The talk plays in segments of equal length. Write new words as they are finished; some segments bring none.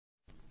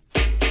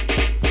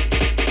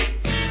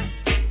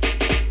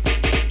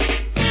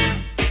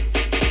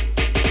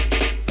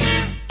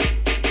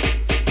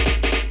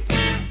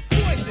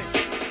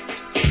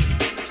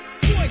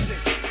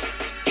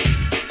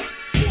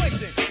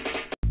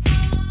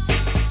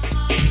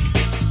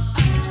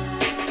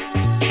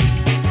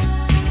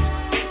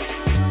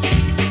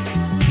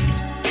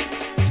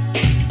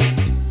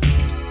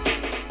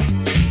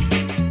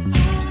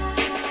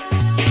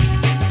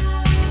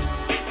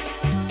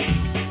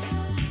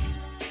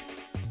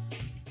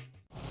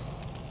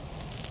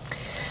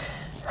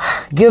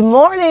Good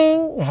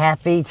morning.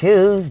 Happy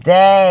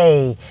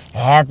Tuesday.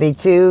 Happy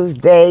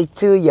Tuesday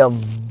to you,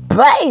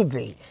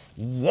 baby.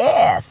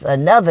 Yes,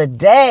 another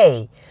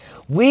day.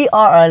 We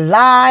are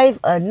alive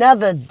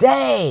another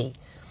day.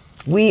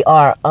 We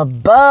are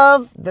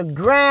above the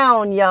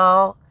ground,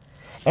 y'all.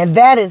 And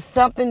that is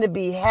something to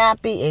be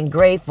happy and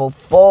grateful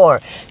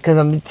for. Because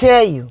I'm going to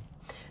tell you,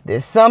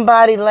 there's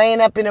somebody laying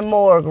up in the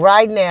morgue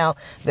right now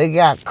that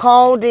got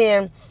called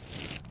in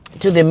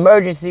to the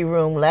emergency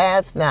room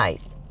last night.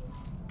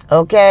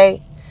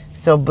 Okay?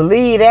 So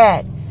believe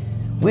that.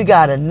 We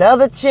got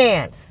another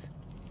chance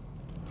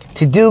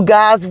to do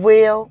God's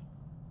will,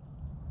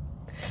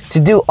 to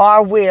do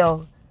our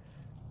will,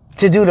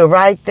 to do the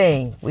right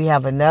thing. We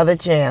have another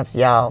chance,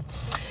 y'all.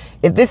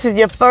 If this is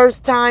your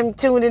first time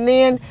tuning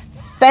in,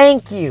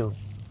 thank you.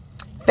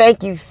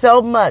 Thank you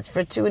so much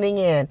for tuning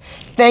in.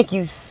 Thank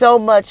you so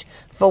much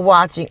for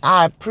watching.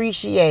 I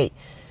appreciate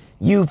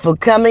you for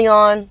coming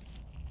on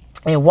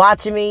and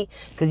watching me,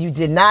 because you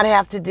did not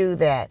have to do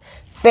that.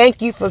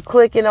 Thank you for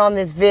clicking on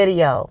this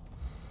video.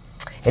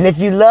 And if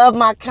you love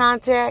my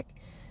content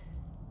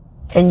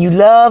and you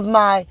love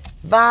my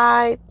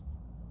vibe,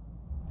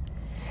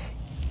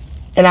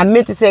 and I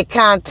meant to say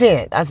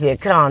content, I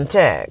said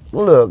contact.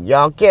 Look,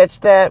 y'all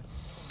catch that?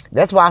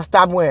 That's why I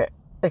stopped wearing.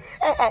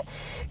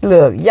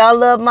 Look, y'all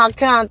love my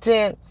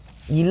content.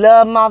 You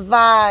love my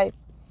vibe.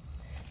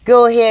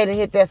 Go ahead and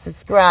hit that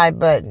subscribe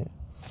button.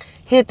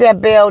 Hit that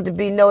bell to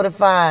be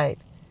notified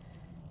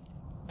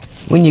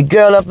when your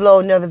girl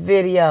upload another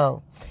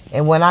video.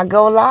 And when I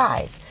go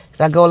live,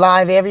 because I go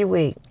live every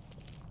week.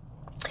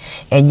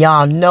 And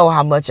y'all know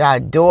how much I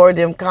adore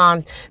them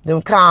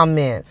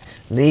comments.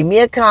 Leave me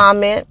a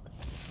comment.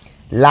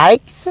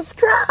 Like,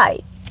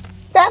 subscribe.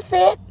 That's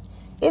it.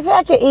 It's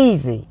hecka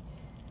easy.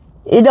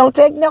 It don't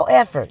take no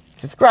effort.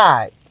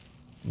 Subscribe.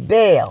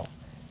 Bell.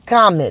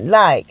 Comment.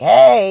 Like.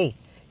 Hey.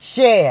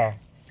 Share.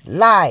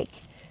 Like.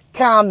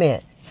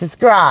 Comment.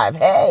 Subscribe.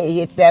 Hey.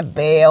 Hit that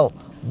bell.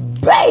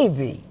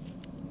 Baby.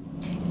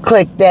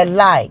 Click that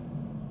like.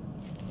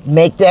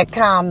 Make that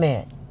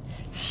comment.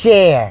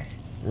 Share.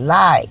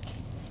 Like.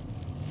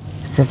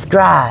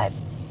 Subscribe.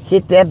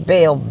 Hit that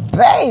bell.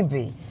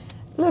 Baby.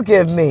 Look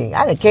at me.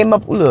 I done came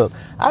up with a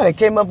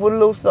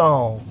little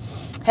song.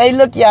 Hey,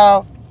 look,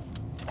 y'all.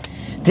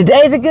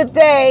 Today's a good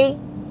day.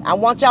 I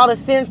want y'all to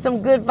send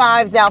some good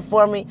vibes out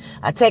for me.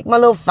 I take my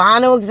little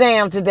final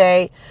exam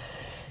today.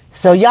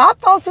 So y'all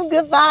throw some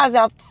good vibes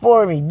out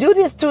for me. Do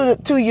this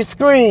to your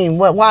screen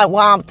while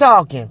I'm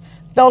talking.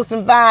 Throw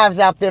some vibes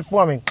out there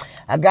for me.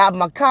 I got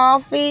my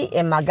coffee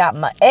and I got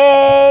my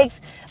eggs.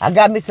 I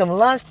got me some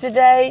lunch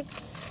today.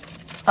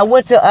 I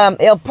went to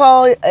El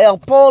Pollo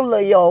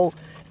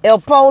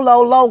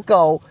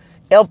Loco.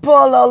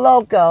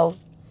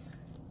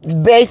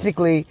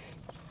 Basically,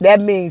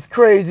 that means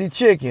crazy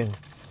chicken.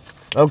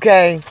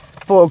 Okay?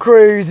 For a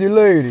crazy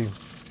lady.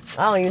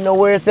 I don't even know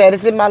where it's at.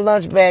 It's in my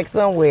lunch bag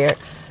somewhere.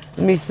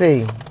 Let me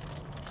see.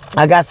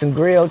 I got some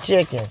grilled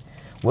chicken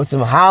with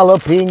some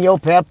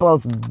jalapeno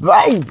peppers,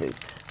 baby.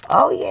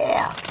 Oh,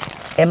 yeah.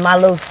 And my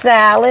little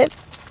salad.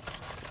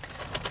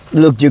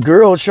 Look, your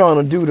girl's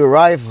trying to do the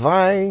right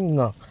thing.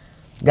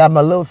 Got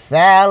my little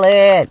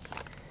salad.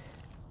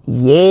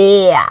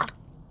 Yeah.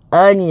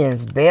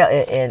 Onions, bell,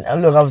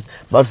 and look, I was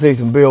about to say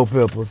some bell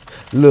peppers.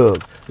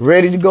 Look,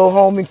 ready to go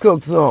home and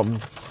cook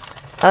something.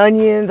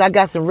 Onions, I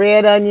got some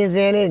red onions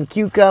in it and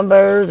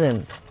cucumbers,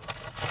 and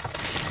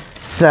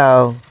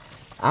so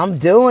I'm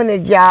doing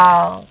it,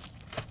 y'all.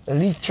 At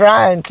least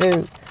trying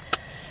to.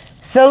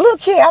 So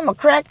look here, I'm gonna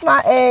crack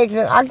my eggs,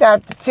 and I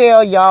got to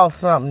tell y'all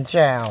something,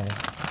 child.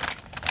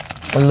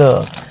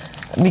 Look,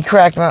 let me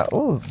crack my,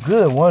 ooh,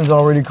 good, one's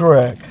already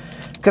cracked.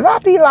 Because I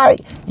be like,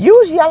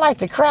 usually I like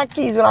to crack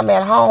these when I'm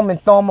at home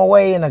and throw them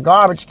away in the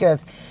garbage,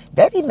 because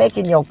they be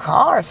making your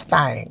car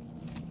stink.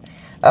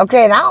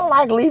 Okay, and I don't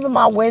like leaving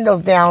my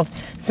windows down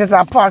since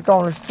I park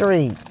on the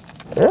street.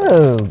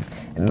 Ooh,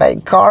 and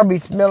make car be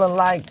smelling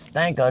like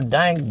dank.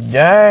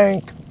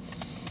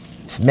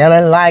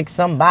 Smelling like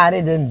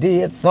somebody done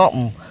did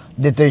something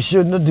that they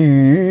shouldn't have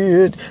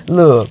did.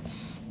 Look,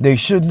 they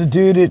shouldn't have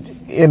did it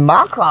in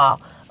my car,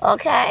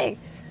 okay?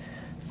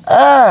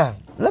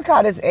 Look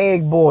how this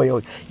egg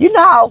boiled. You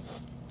know how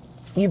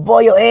you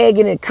boil your egg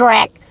and it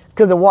crack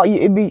because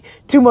it be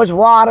too much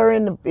water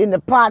in the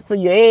pot, so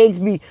your eggs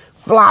be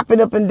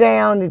flopping up and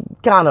down. It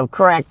kind of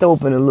cracked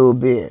open a little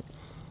bit.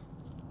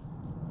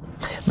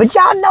 But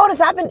y'all notice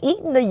I've been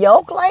eating the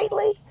yolk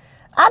lately?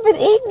 I've been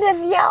eating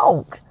this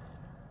yolk.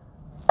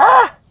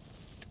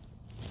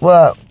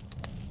 Well,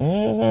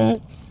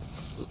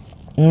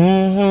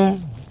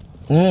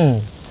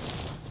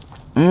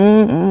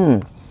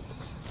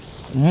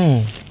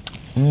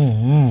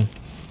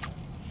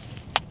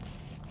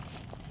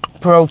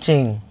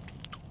 Protein.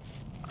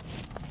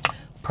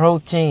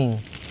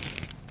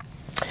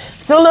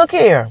 So look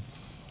here.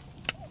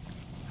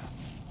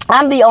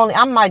 I'm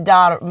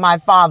my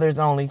father's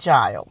only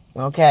child.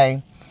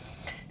 Okay.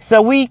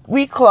 So we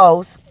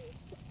close.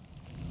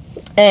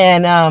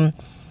 And,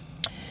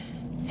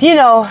 you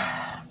know,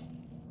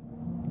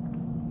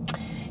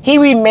 He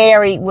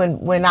remarried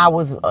when I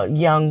was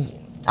young.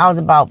 I was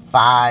about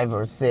 5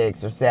 or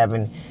 6 or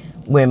 7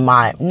 when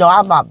I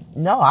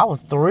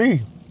was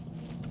 3.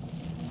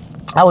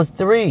 I was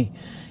 3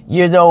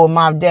 years old when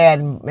my dad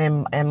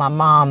and my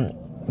mom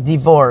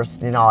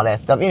divorced and all that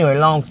stuff. Anyway,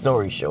 long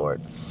story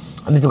short,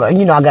 I'm just I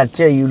got to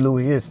tell you a little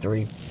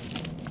history.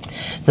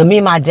 So me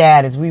and my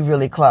dad we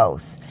really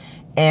close,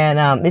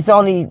 and it's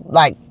only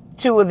like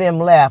 2 of them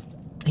left.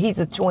 He's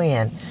a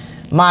twin.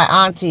 My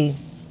auntie.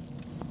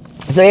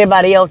 So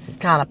everybody else has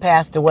kind of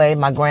passed away.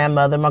 My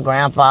grandmother, my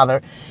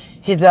grandfather,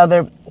 his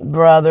other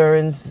brother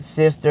and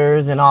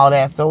sisters and all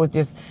that. So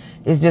it's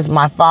just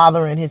my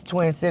father and his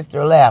twin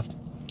sister left.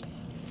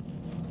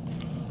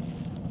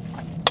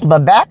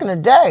 But back in the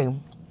day,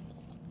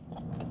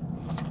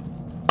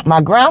 my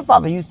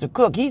grandfather used to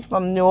cook. He's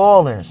from New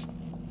Orleans.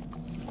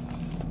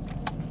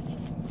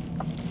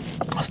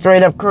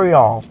 Straight up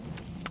Creole.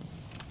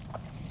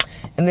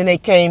 And then they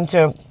came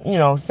to,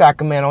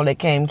 Sacramento. They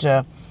came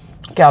to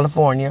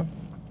California.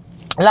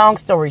 Long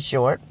story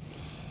short,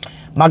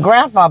 my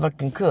grandfather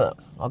can cook,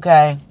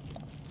 okay?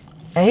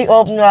 And he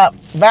opened up,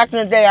 back in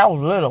the day I was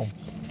little,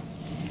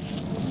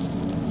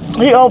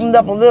 he opened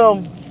up a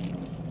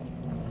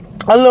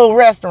little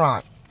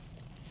restaurant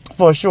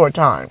for a short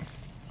time.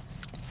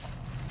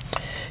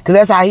 Because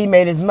that's how he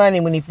made his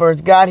money when he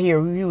first got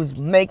here. He was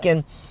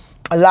making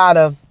a lot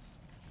of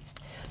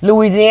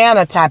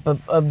Louisiana type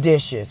of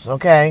dishes,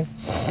 okay?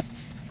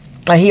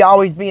 And he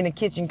always be in the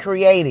kitchen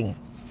creating.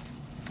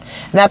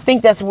 And I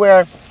think that's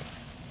where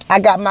I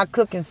got my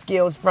cooking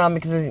skills from,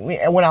 because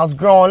when I was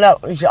growing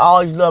up, I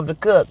always loved to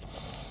cook.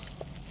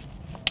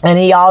 And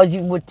he always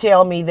would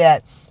tell me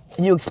that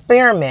you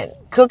experiment.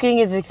 Cooking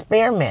is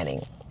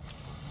experimenting.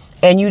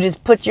 And you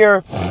just put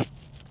your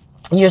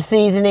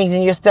seasonings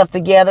and your stuff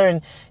together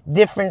and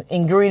different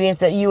ingredients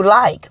that you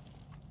like.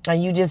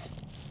 And you just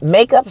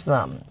make up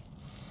something.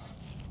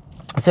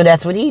 So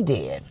that's what he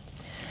did.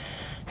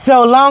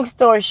 So long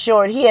story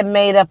short, he had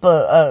made up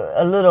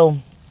a little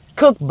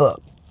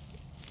cookbook.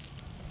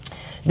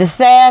 The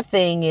sad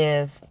thing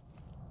is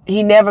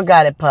he never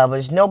got it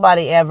published.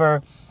 Nobody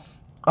ever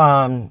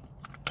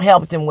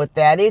helped him with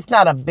that. It's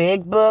not a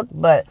big book,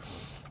 but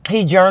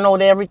he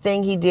journaled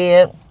everything he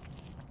did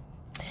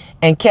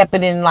and kept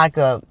it in like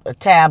a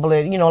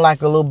tablet,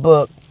 like a little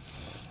book.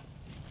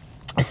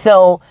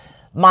 So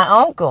my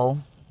uncle,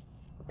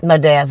 my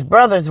dad's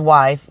brother's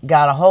wife,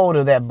 got a hold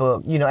of that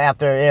book,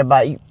 after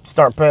everybody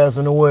start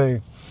passing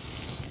away.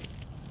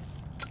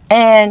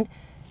 And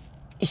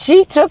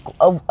she took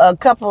a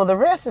couple of the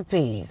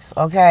recipes,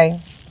 okay,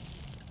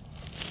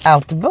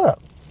 out the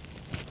book.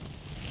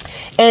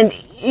 And,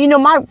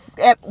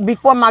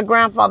 before my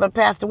grandfather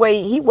passed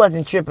away, he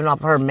wasn't tripping off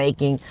her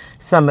making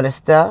some of the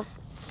stuff.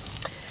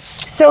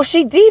 So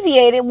she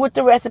deviated with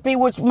the recipe,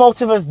 which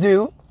most of us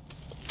do,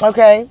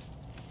 okay?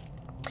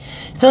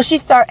 So she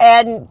started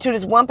adding to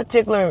this one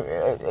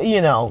particular,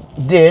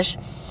 dish.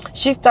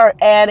 She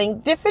started adding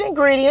different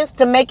ingredients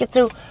to make it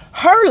to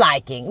her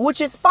liking,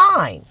 which is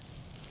fine.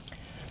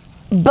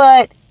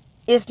 But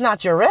it's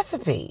not your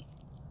recipe,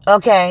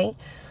 okay?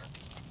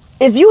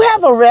 If you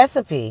have a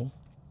recipe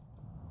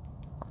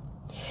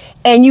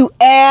and you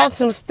add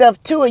some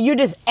stuff to it, you're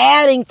just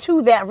adding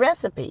to that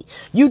recipe.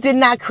 You did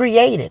not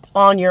create it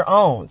on your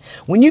own.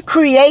 When you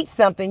create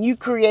something, you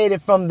create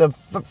it from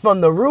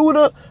the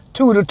rooter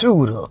to the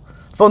tutor,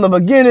 from the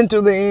beginning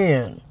to the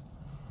end.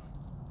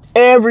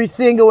 Every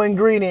single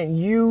ingredient,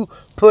 you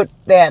put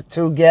that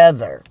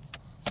together,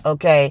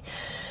 okay?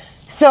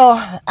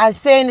 So I'm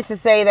saying this to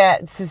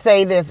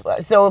say this.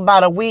 So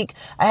about a week,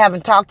 I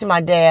haven't talked to my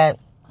dad.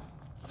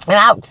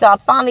 And so I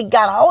finally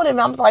got a hold of him.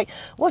 I was like,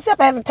 what's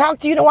up? I haven't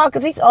talked to you in a while,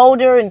 because he's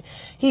older and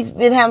he's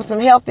been having some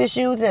health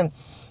issues. And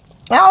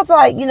I was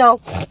like,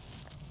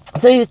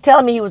 so he was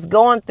telling me he was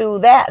going through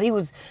that. He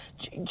was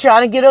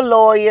trying to get a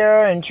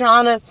lawyer and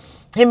him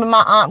and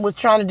my aunt was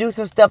trying to do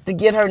some stuff to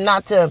get her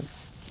not to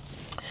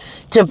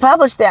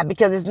publish that,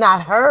 because it's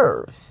not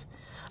hers.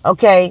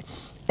 Okay.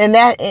 And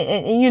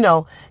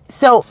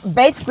so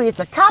basically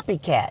it's a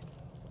copycat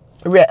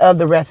of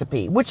the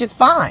recipe, which is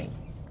fine.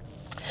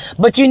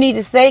 But you need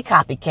to say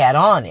copycat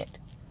on it.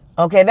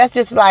 Okay, that's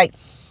just like,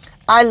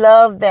 I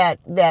love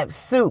that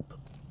soup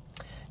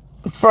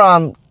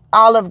from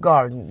Olive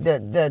Garden,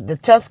 the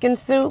Tuscan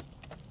soup.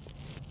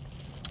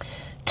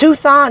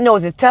 Tucson, no,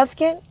 is it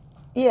Tuscan?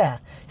 Yeah,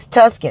 it's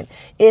Tuscan.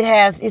 It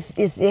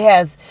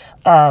has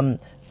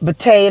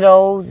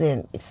potatoes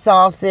and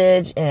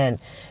sausage and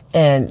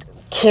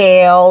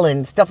kale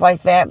and stuff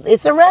like that.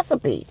 It's a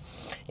recipe.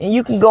 And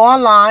you can go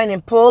online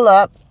and pull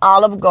up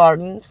Olive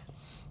Garden's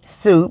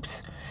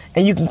soups,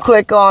 and you can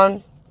click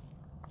on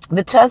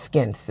the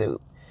Tuscan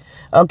soup,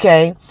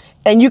 okay?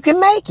 And you can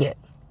make it,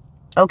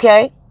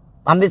 okay?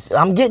 I'm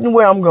getting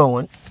where I'm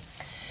going.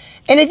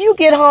 And if you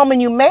get home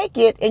and you make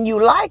it and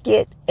you like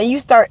it and you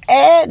start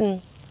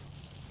adding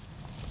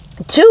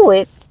to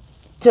it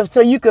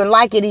so you can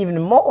like it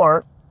even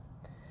more,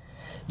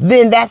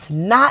 then that's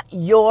not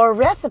your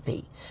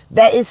recipe.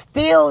 That is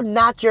still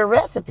not your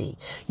recipe.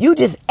 You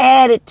just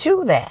added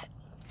to that.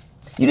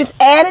 You just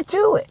add it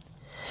to it.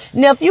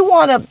 Now, if you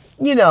want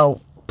to,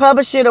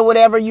 publish it or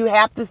whatever, you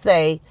have to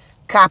say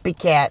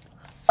copycat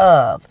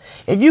of.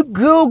 If you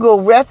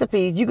Google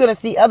recipes, you're going to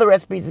see other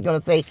recipes that's going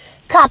to say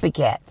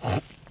copycat.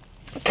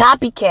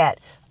 Copycat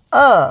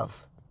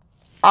of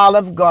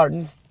Olive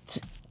Garden's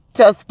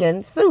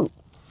Tuscan soup.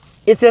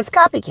 It says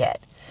copycat.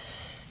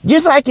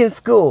 Just like in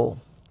school,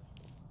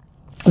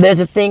 there's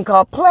a thing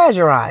called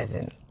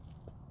plagiarizing.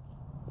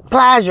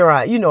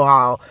 Plagiarize. You know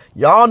how,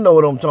 y'all know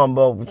what I'm talking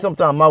about.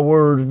 Sometimes my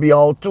words be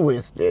all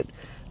twisted.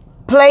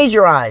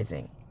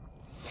 Plagiarizing.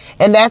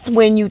 And that's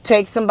when you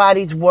take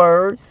somebody's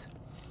words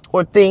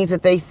or things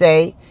that they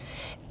say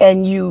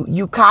and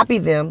you copy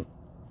them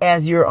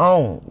as your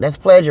own. That's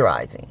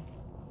plagiarizing.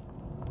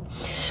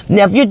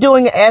 Now, if you're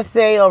doing an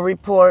essay or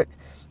report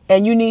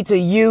and you need to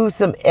use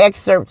some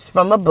excerpts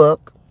from a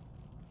book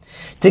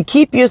to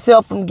keep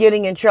yourself from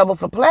getting in trouble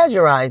for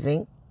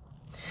plagiarizing,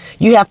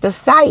 you have to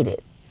cite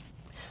it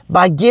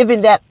by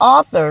giving that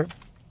author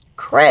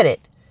credit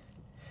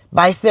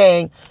by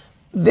saying,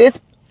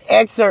 this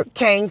excerpt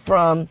came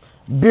from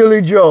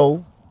Billy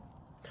Joe,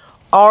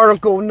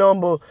 article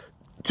number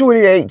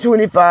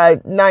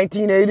 2825,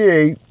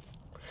 1988,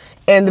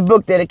 and the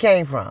book that it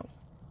came from.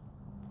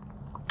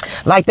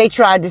 Like they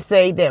tried to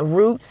say that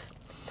Roots,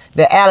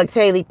 that Alex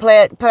Haley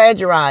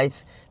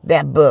plagiarized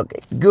that book.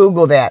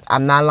 Google that.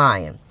 I'm not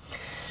lying.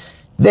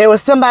 There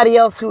was somebody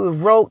else who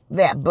wrote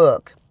that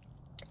book.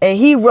 And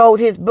he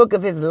wrote his book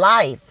of his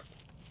life.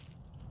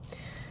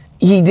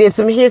 He did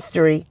some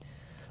history,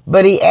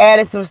 but he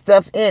added some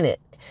stuff in it.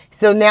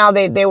 So now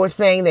they were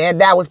saying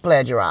that was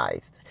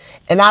plagiarized.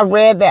 And I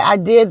read that.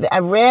 I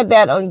read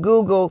that on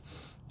Google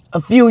a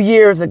few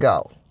years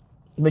ago.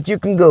 But you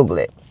can Google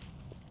it.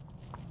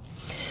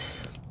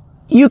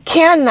 You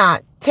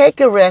cannot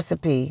take a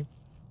recipe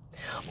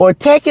or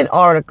take an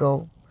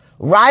article,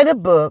 write a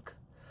book,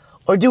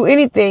 or do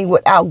anything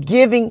without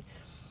giving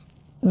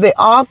the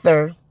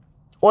author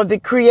or the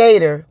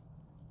creator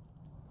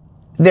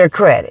their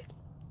credit.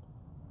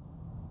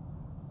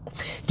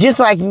 Just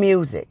like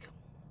music.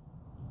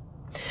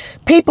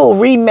 People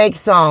remake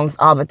songs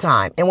all the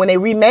time. And when they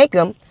remake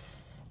them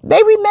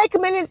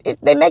and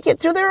they make it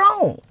to their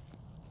own.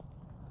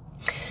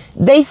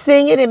 They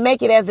sing it and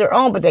make it as their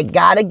own, but they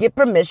got to get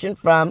permission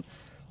from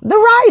the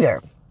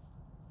writer,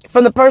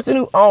 from the person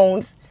who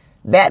owns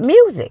that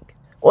music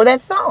or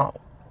that song.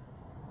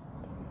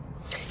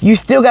 You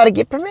still got to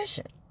get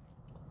permission.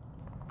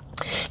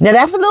 Now,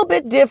 that's a little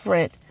bit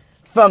different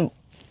from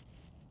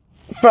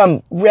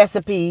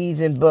recipes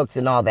and books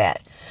and all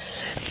that.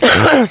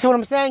 So what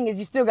I'm saying is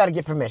you still got to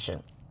get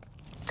permission.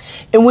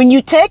 And when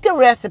you take a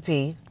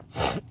recipe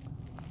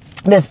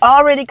that's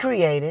already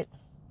created,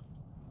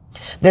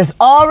 that's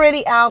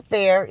already out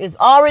there, is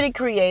already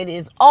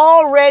created,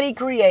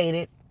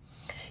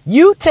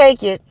 you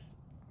take it,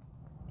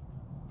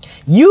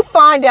 you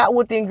find out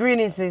what the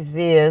ingredients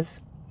is,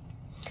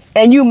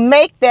 and you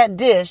make that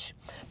dish,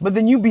 but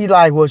then you be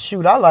like, well,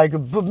 shoot, I like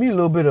it. Put me a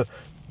little bit of,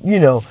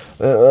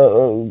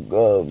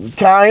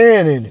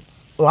 cayenne in it.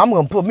 Or I'm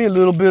going to put me a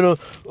little bit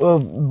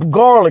of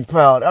garlic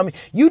powder. I mean,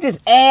 you just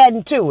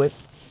adding to it.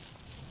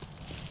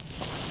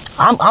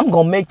 I'm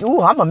going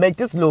to make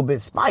this a little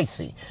bit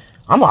spicy.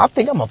 I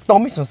think I'm going to throw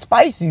me some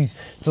spices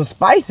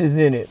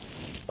in it.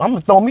 I'm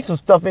going to throw me some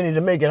stuff in it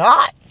to make it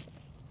hot.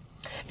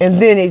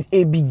 And then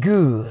it'd be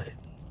good.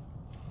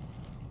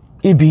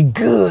 It'd be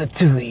good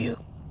to you.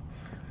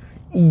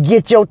 You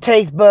get your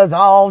taste buds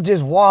all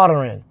just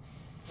watering.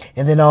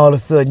 And then all of a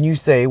sudden you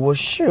say, well,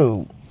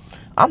 shoot,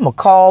 I'm going to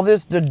call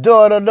this the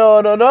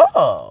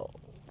da-da-da-da-da.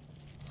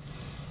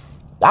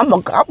 I'm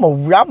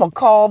gonna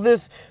call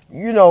this,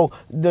 the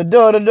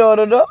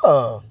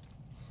da-da-da-da-da.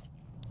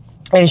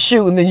 And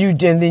shoot, and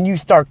then you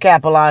start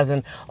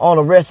capitalizing on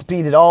a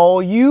recipe that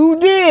all you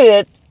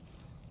did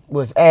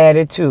was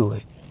added to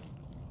it.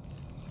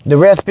 The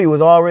recipe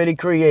was already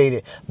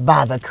created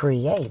by the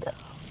creator.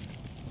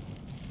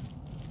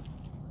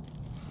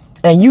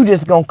 And you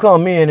just gonna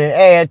come in and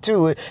add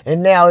to it,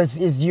 and now it's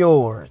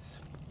yours.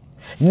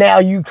 Now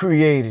you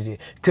created it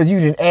because you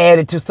didn't add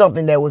it to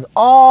something that was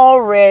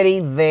already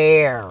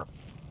there.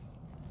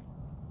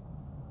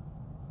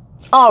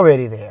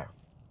 Already there.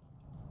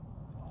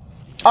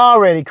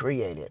 Already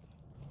created.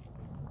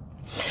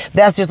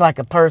 That's just like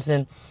a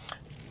person,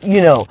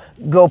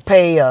 go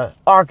pay an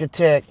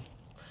architect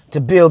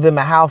to build them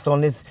a house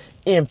on this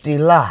empty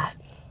lot.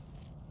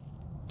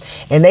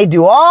 And they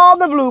do all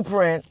the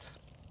blueprints.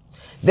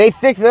 They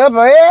fix up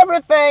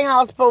everything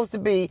how it's supposed to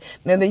be.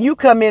 And then you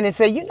come in and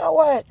say, you know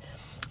what?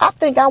 I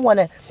think I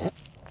want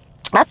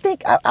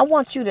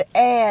you to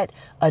add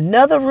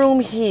another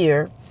room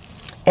here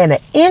and an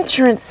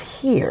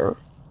entrance here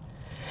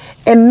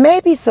and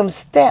maybe some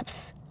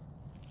steps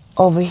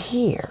over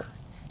here.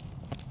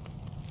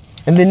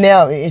 And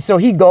then so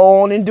he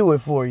go on and do it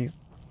for you.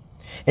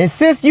 And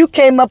since you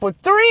came up with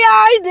 3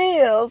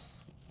 ideas,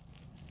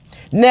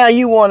 now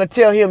you want to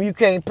tell him you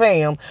can't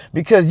pay him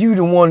because you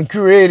the one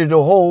created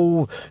the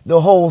whole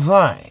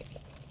thing.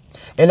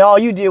 And all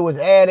you did was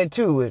add it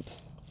to it.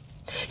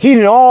 He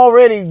done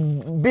already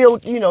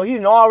built, he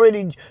done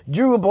already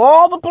drew up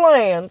all the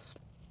plans.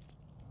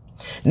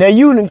 Now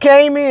you done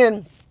came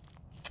in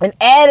and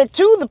added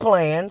to the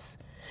plans,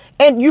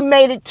 and you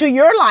made it to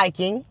your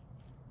liking.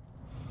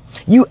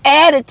 You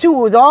added to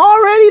what was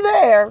already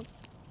there,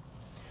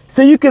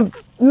 so you can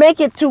make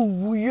it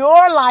to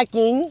your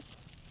liking.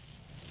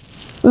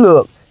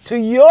 Look, to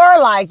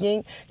your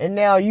liking, and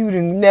now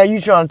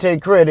you trying to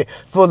take credit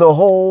for the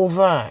whole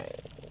thing.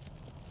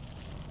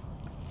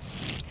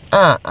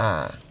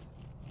 Come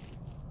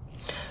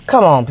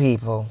on,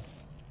 people.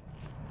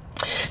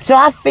 So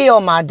I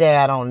feel my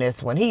dad on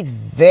this one. He's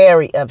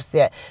very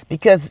upset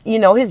because,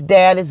 his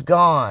dad is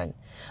gone.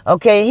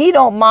 Okay, he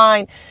don't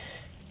mind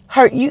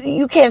hurt.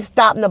 You can't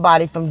stop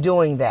nobody from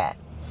doing that.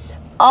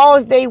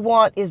 All they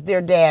want is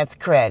their dad's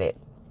credit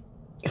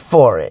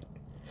for it.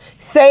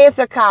 Say it's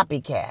a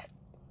copycat.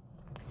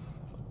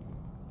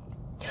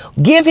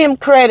 Give him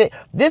credit.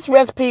 This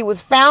recipe was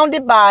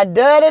founded by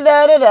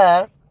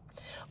da-da-da-da-da.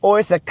 Or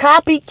it's a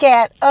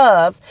copycat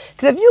of.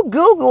 Because if you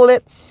Google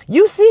it,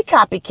 you see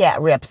copycat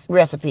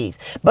recipes.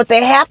 But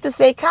they have to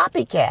say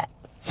copycat.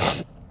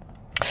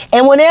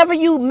 And whenever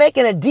you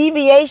making a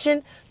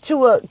deviation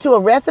to a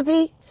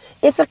recipe,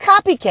 it's a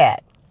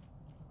copycat.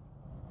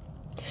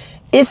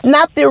 It's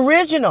not the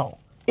original.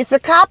 It's a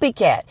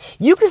copycat.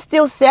 You can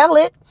still sell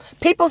it.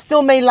 People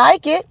still may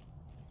like it.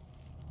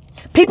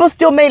 People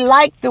still may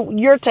like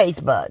your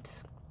taste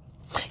buds.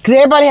 Because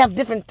everybody has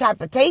different type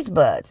of taste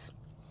buds.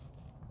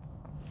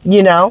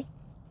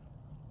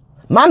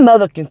 My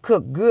mother can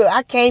cook good.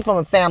 I came from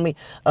a family.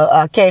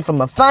 I came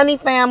from a funny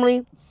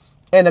family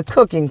and a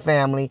cooking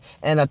family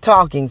and a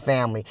talking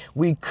family.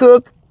 We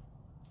cook,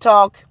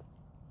 talk,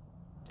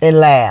 and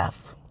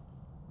laugh.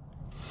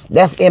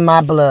 That's in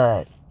my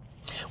blood.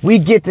 We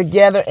get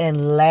together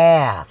and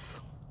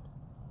laugh.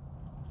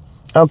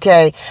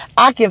 Okay?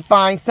 I can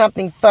find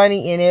something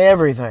funny in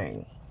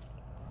everything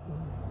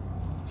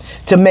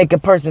to make a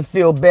person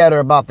feel better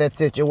about that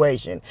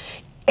situation.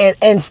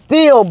 And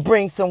still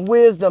bring some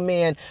wisdom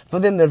in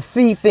for them to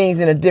see things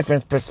in a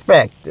different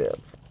perspective.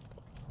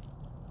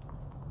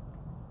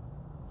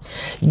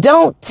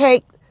 Don't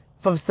take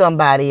from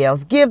somebody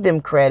else. Give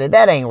them credit.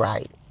 That ain't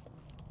right.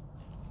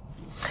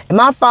 And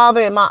my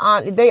father and my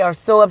aunt, they are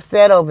so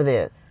upset over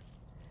this.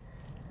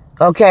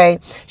 Okay?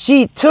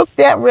 She took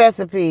that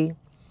recipe,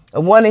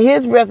 one of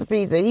his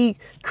recipes that he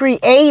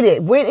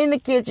created, went in the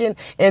kitchen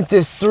and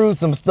just threw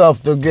some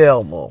stuff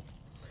together.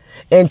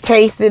 And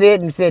tasted it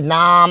and said,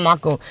 nah, I'm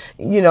not going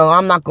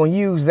to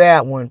use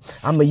that one.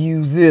 I'm going to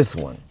use this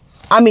one.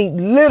 I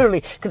mean, literally,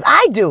 because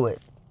I do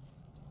it.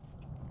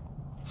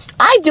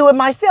 I do it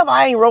myself.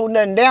 I ain't wrote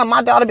nothing down.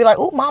 My daughter be like,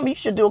 oh, Mama, you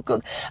should do a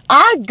cook.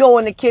 I go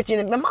in the kitchen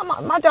and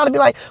my daughter be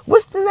like,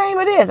 what's the name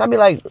of this? I be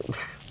like,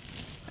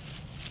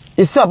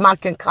 it's something I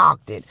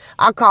concocted.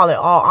 I call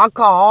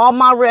all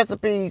my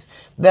recipes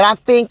that I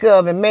think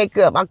of and make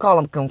up, I call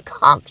them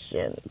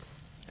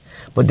concoctions.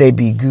 But they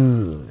be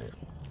good.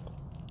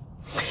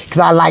 Because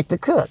I like to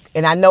cook.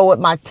 And I know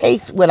what that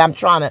taste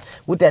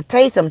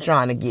I'm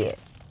trying to get.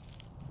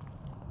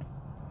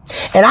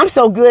 And I'm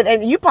so good.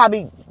 And you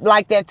probably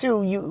like that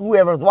too.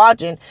 Whoever's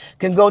watching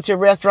can go to a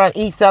restaurant,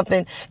 eat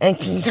something, and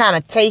can kind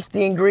of taste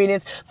the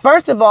ingredients.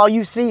 First of all,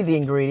 you see the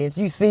ingredients.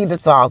 You see the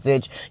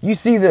sausage. You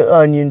see the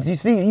onions.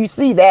 You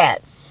see that.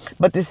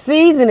 But the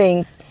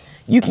seasonings,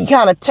 you can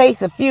kind of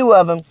taste a few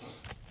of them.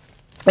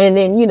 And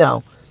then,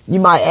 you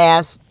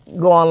might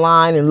go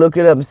online and look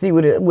it up and see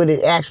what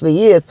it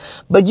actually is.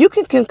 But you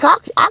can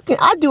concoct.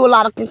 I do a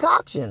lot of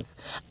concoctions.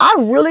 I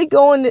really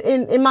go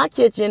in my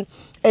kitchen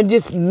and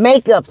just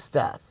make up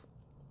stuff,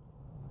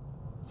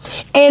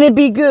 and it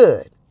be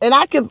good. And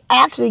I could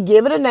actually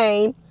give it a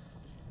name,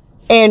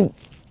 and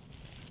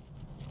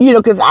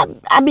because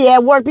I be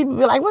at work, people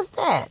be like, "What's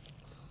that?"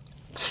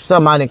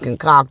 Somebody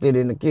concocted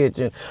in the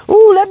kitchen.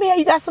 Ooh, let me have.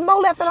 You got some more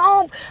left at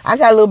home? I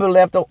got a little bit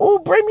left over. Ooh,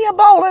 bring me a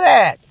bowl of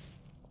that.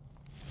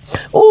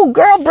 Ooh,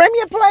 girl, bring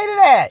me a plate of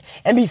that.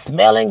 And be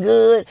smelling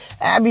good.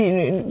 I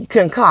mean,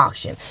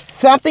 concoction.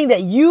 Something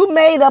that you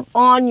made up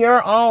on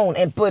your own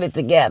and put it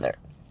together.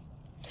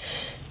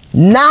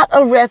 Not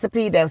a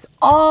recipe that's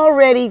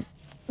already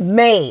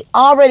made,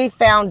 already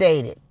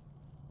foundated.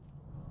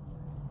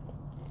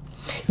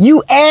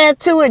 You add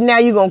to it, now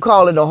you're going to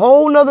call it a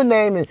whole nother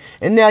name,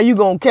 and now you're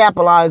going to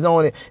capitalize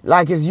on it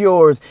like it's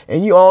yours.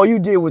 And all you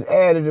did was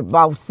added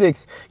about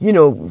 6,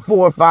 4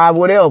 or 5,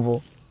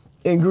 whatever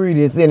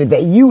ingredients in it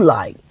that you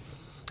like.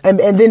 And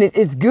then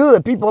it's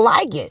good. People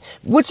like it,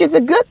 which is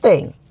a good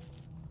thing.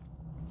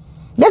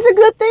 That's a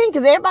good thing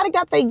because everybody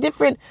got their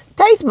different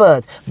taste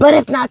buds, but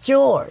it's not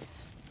yours.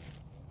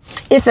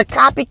 It's a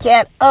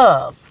copycat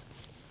of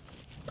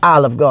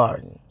Olive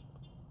Garden.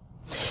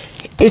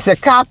 It's a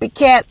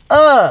copycat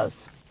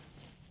of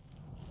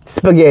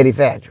Spaghetti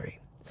Factory.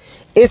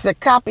 It's a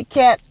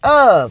copycat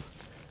of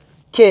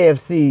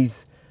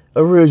KFC's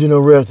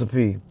original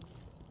recipe.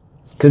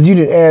 Because you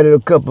done added a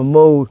couple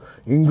more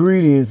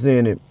ingredients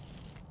in it.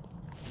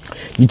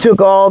 You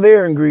took all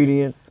their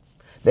ingredients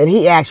that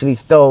he actually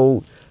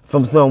stole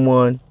from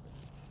someone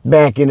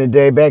Back in the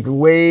day,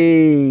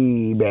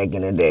 way back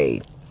in the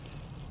day.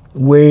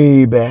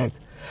 Way back.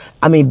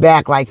 I mean,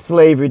 back like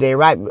slavery day,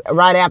 right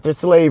after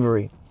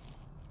slavery.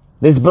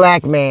 This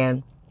black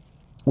man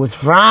was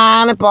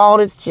frying up all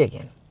this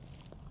chicken.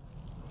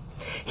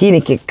 He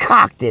done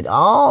concocted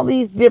all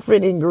these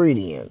different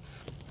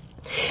ingredients.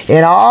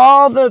 And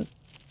all the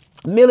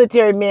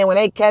military men, when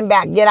they come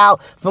back, get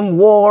out from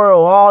war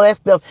or all that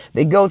stuff,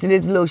 they go to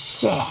this little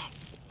shack.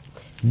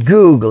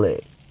 Google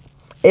it.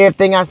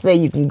 Everything I say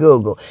you can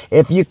Google.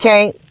 If you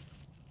can't,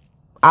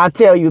 I'll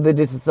tell you that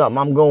this is something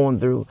I'm going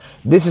through.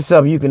 This is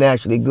something you can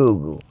actually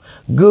Google.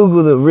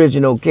 Google the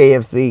original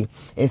KFC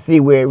and see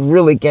where it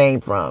really came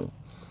from.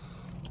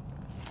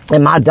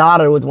 And my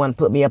daughter was one who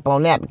put me up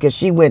on that because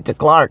she went to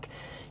Clark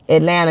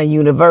Atlanta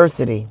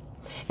University.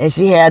 And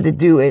she had to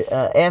do an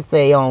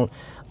essay on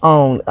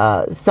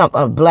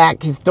a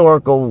black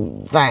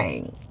historical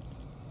thing.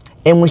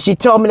 And when she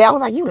told me that, I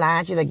was like, you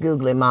lying. She's like,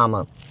 Google it,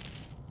 mama.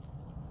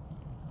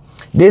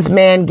 This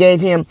man gave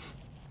him,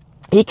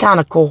 he kind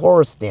of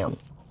coerced him.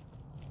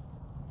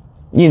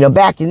 You know,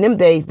 back in them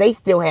days, they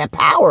still had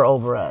power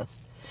over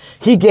us.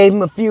 He gave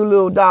him a few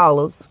little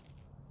dollars,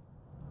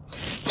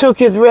 took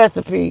his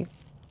recipe,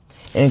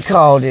 and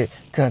called it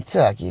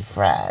Kentucky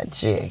Fried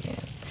Chicken.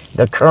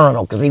 The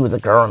Colonel, because he was a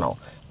colonel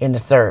in the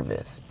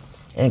service.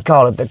 And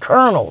called it the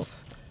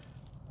Colonel's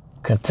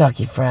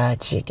Kentucky Fried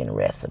Chicken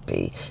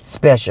recipe,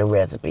 special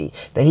recipe,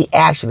 that he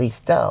actually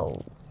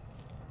stole.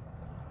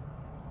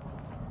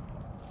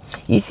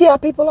 You see how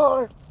people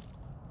are?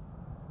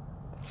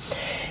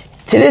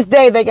 To this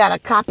day, they got a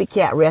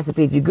copycat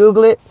recipe. If you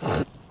Google it,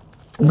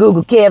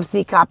 Google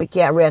KFC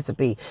copycat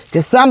recipe.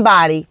 Because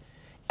somebody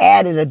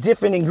added a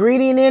different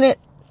ingredient in it,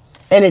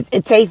 and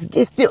it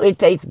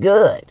tastes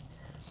good.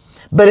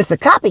 But it's a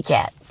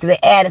copycat because they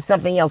added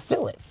something else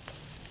to it.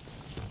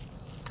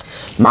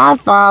 My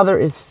father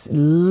is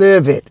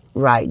livid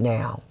right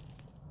now.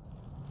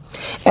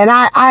 And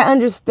I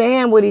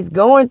understand what he's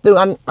going through.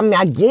 I mean,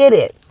 I get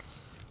it.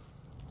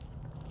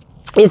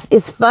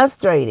 It's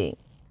frustrating.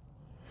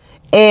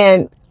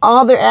 And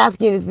all they're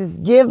asking is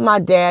give my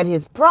dad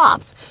his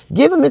props.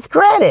 Give him his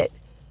credit.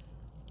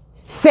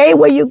 Say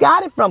where you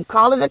got it from.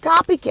 Call it a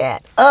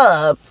copycat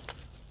of.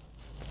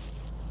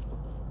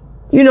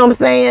 You know what I'm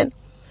saying?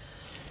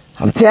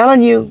 I'm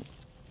telling you.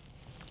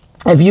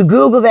 If you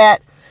Google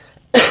that,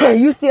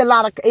 you see a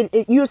lot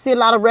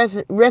of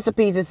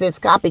recipes that says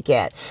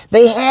copycat.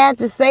 They had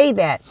to say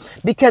that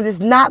because it's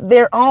not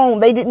their own.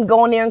 They didn't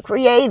go in there and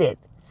create it.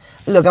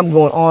 Look, I'm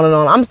going on and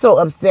on. I'm so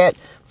upset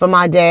for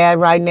my dad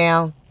right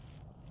now.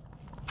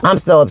 I'm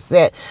so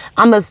upset.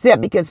 I'm upset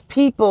because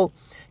people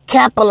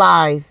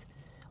capitalize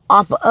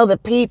off of other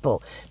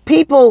people.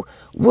 People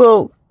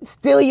will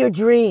steal your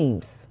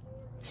dreams,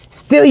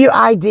 steal your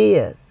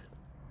ideas.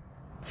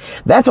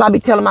 That's why I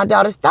be telling my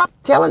daughter, stop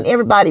telling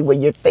everybody what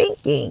you're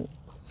thinking.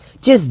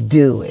 Just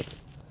do it.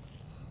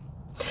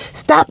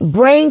 Stop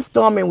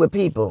brainstorming with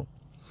people.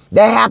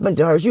 That happened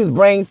to her. She was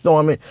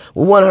brainstorming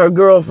with one of her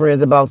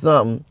girlfriends about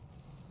something.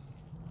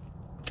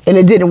 And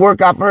it didn't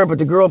work out for her, but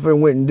the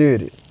girlfriend went and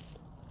did it.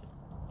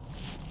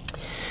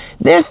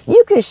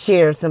 You can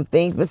share some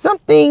things, but some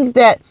things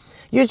that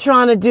you're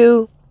trying to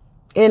do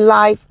in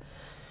life,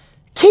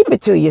 keep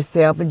it to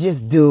yourself and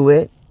just do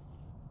it.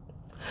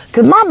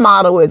 Because my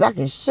motto is, I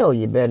can show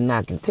you better than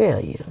I can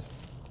tell you.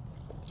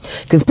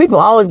 Because people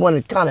always want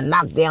to kind of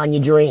knock down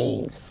your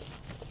dreams.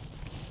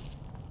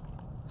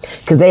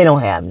 Because they don't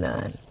have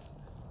none.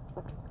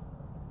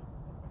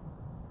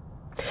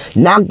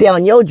 Knock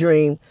down your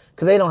dream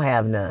because they don't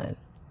have none.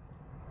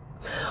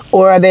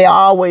 Or are they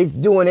always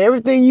doing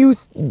everything you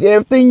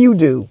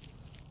do?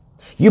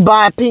 You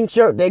buy a pink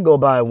shirt, they go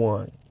buy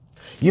one.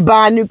 You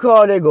buy a new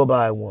car, they go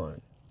buy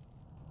one.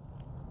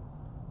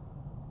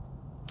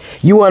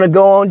 You want to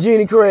go on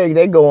Jenny Craig,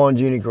 they go on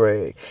Jenny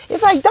Craig.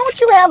 It's like,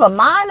 don't you have a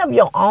mind of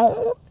your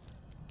own?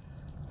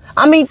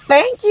 I mean,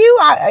 thank you.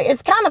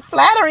 It's kind of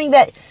flattering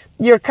that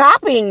you're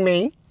copying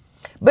me,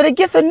 but it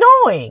gets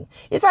annoying.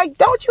 It's like,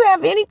 don't you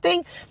have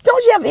anything?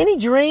 Don't you have any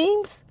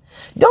dreams?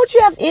 Don't you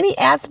have any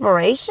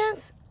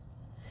aspirations?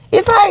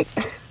 It's like,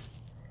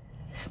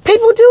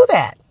 people do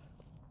that.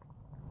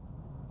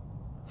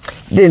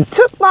 Then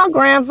took my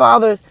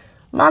grandfather's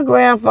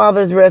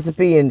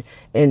recipe and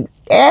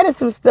added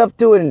some stuff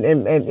to it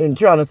and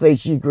trying to say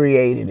she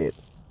created it.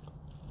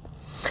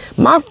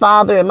 My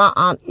father and my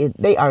aunt,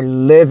 they are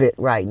livid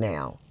right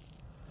now.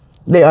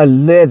 They are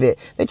livid.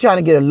 They're trying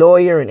to get a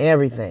lawyer and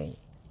everything.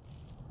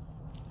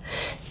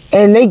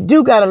 And they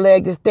do got a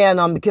leg to stand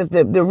on because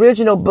the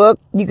original book,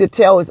 you could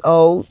tell is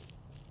old.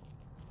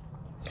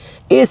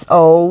 It's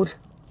old.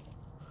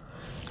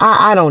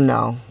 I don't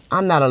know.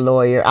 I'm not a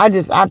lawyer.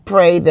 I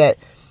pray that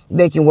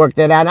they can work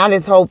that out. And I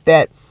just hope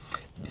that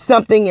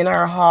something in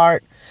her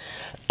heart,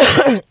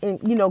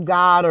 and,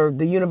 God or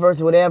the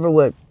universe or whatever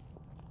would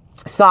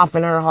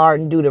soften her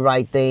heart and do the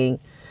right thing.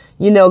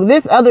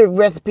 There's other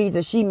recipes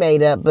that she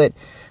made up, but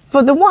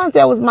for the ones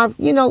that was my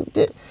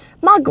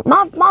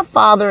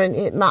father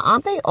and my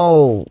aunt, they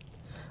old.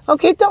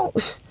 Okay, don't,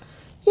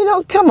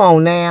 come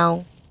on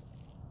now.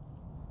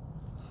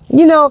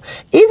 You know,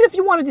 even if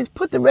you want to just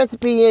put the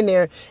recipe in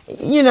there,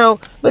 you know,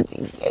 but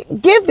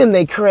give them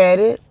their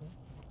credit.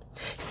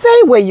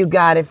 Say where you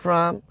got it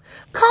from.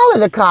 Call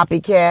it a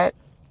copycat.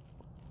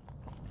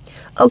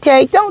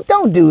 Okay,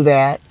 don't do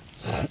that.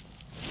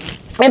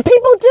 And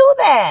people do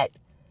that.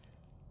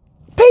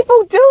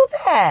 People do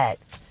that.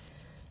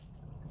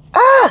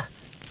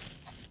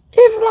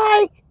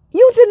 It's like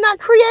you did not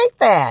create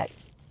that.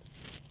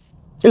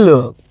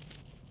 Look.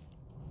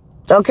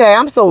 Okay,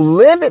 I'm so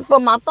livid for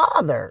my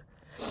father.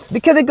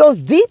 Because it goes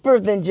deeper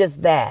than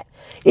just that.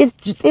 It's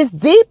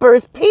deeper.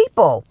 It's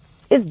people.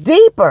 It's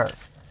deeper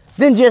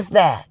than just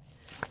that.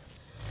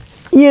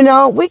 You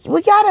know, we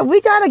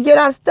gotta get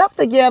our stuff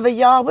together,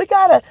 y'all. We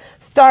gotta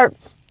start.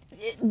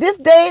 This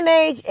day and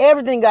age,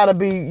 everything gotta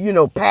be, you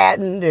know,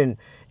 patented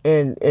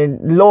and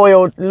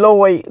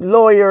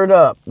lawyered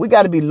up. We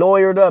gotta be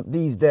lawyered up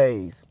these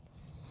days.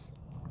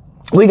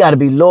 We gotta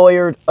be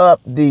lawyered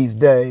up these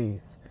days.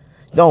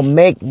 Don't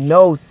make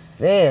no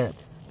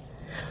sense.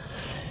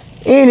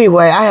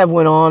 Anyway, I have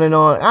went on and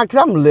on. Because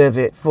I'm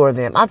livid for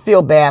them. I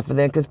feel bad for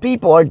them because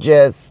people are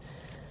just,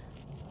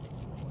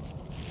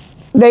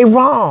 they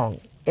wrong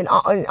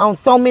on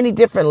so many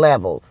different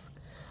levels.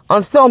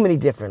 On so many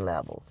different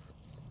levels.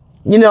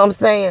 You know what I'm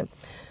saying?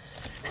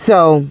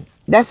 So,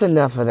 that's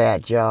enough of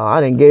that, y'all.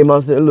 I done gave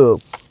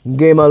myself,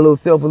 gave my little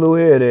self a little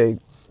headache.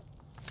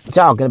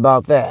 Talking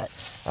about that.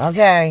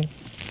 Okay?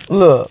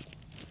 Look.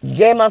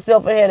 Gave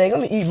myself a headache.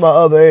 Let me eat my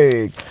other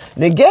egg.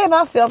 And then gave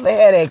myself a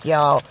headache,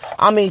 y'all.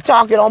 I mean,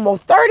 talking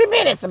almost 30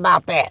 minutes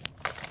about that.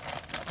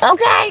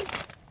 Okay?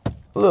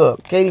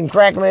 Look, can't even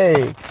crack my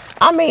egg.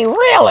 I mean,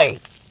 really?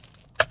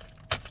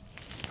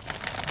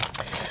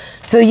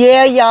 So,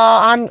 yeah,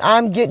 y'all,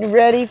 I'm getting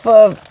ready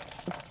for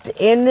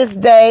in this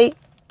day.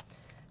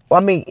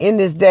 I mean, in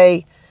this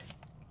day,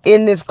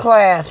 in this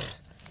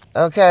class.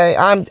 Okay?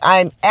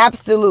 I'm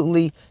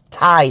absolutely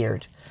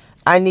tired.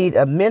 I need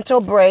a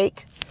mental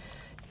break.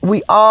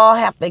 We all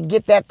have to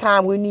get that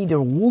time. We need to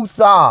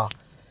woo-saw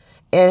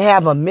and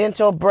have a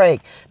mental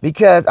break.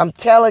 Because I'm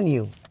telling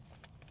you,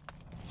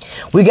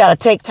 we got to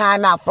take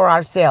time out for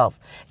ourselves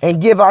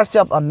and give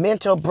ourselves a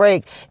mental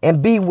break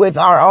and be with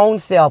our own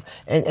self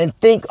and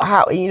think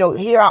how, you know,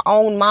 hear our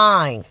own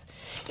minds,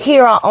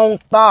 hear our own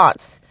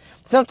thoughts.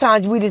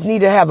 Sometimes we just need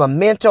to have a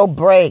mental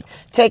break,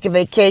 take a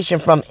vacation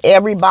from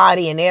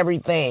everybody and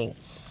everything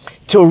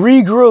to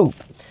regroup,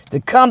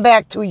 to come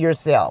back to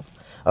yourself.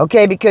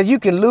 Okay, because you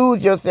can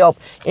lose yourself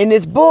in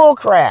this bull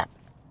crap.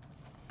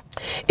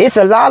 It's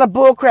a lot of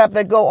bull crap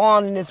that go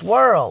on in this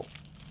world.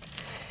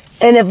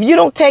 And if you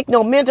don't take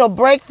no mental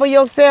break for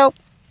yourself,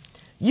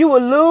 you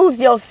will lose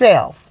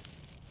yourself.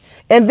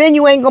 And then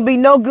you ain't going to be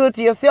no good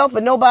to yourself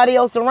and nobody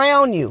else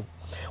around you.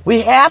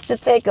 We have to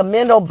take a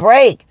mental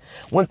break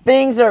when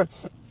things are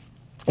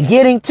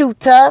getting too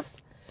tough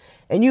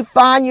and you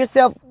find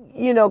yourself,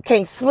 you know,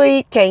 can't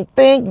sleep, can't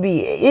think,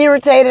 be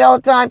irritated all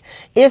the time.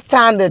 It's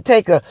time to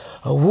take a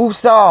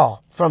woo-saw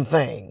from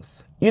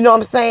things. You know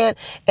what I'm saying?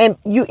 And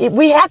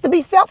we have to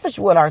be selfish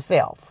with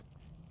ourselves.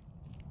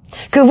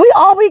 Because we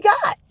all we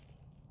got.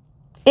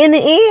 In the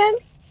end,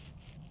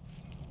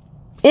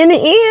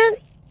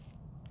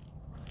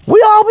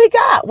 we all we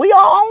got. We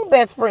our own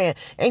best friend.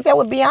 Ain't that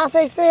what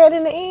Beyonce said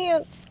in the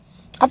end?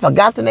 I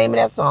forgot the name of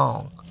that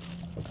song.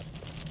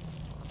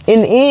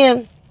 In the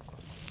end,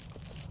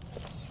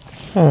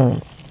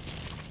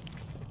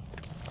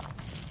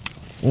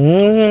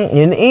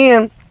 in the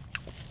end,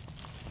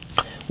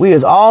 we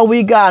is all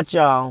we got,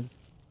 y'all.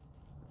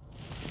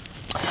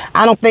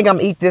 I don't think I'm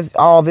gonna eat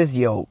all this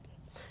yolk.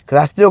 Because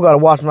I still got to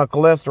watch my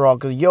cholesterol.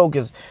 Because yolk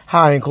is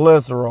high in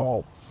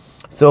cholesterol.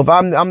 So if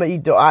I'm going to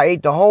eat I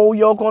ate the whole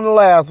yolk on the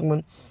last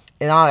one.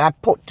 And I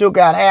took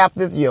out half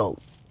this yolk.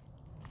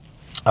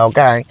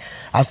 Okay.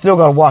 I still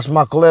got to watch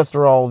my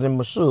cholesterols and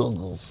my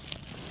sugars.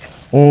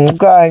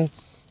 Okay.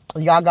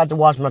 Y'all got to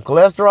watch my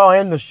cholesterol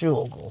and the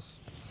sugars.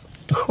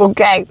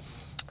 Okay.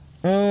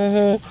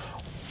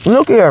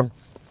 Look here.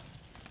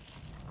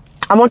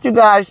 I want you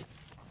guys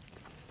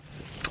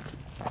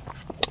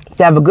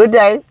to have a good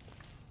day.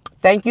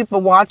 Thank you for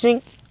watching.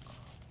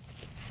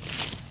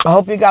 I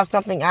hope you got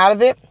something out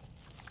of it.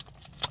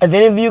 If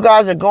any of you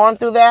guys are going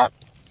through that,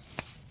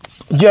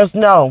 just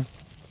know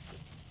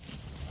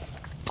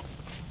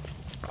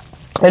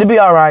it'll be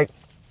all right.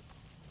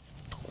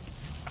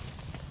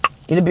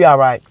 It'll be all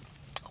right.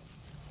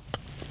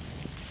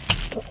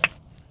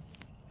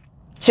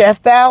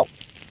 Chest out,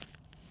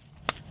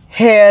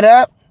 head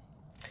up,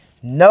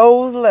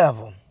 nose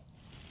level.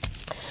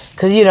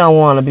 Because you don't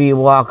want to be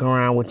walking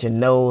around with your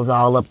nose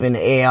all up in the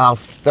air, all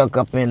stuck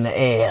up in the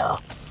air.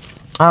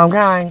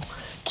 Okay?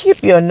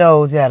 Keep your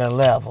nose at a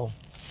level.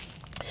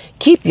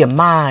 Keep your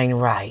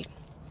mind right.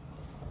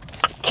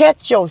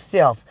 Catch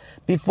yourself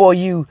before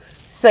you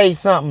say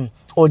something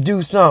or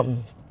do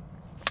something.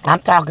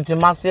 I'm talking to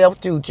myself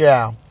too,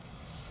 child.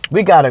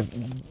 We got to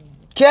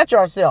catch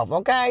ourselves,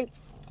 okay?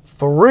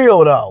 For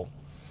real, though.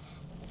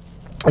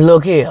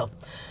 Look here.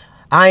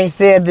 I ain't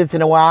said this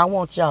in a while. I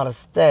want y'all to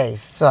stay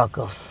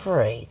sucker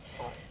free.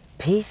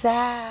 Peace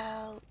out.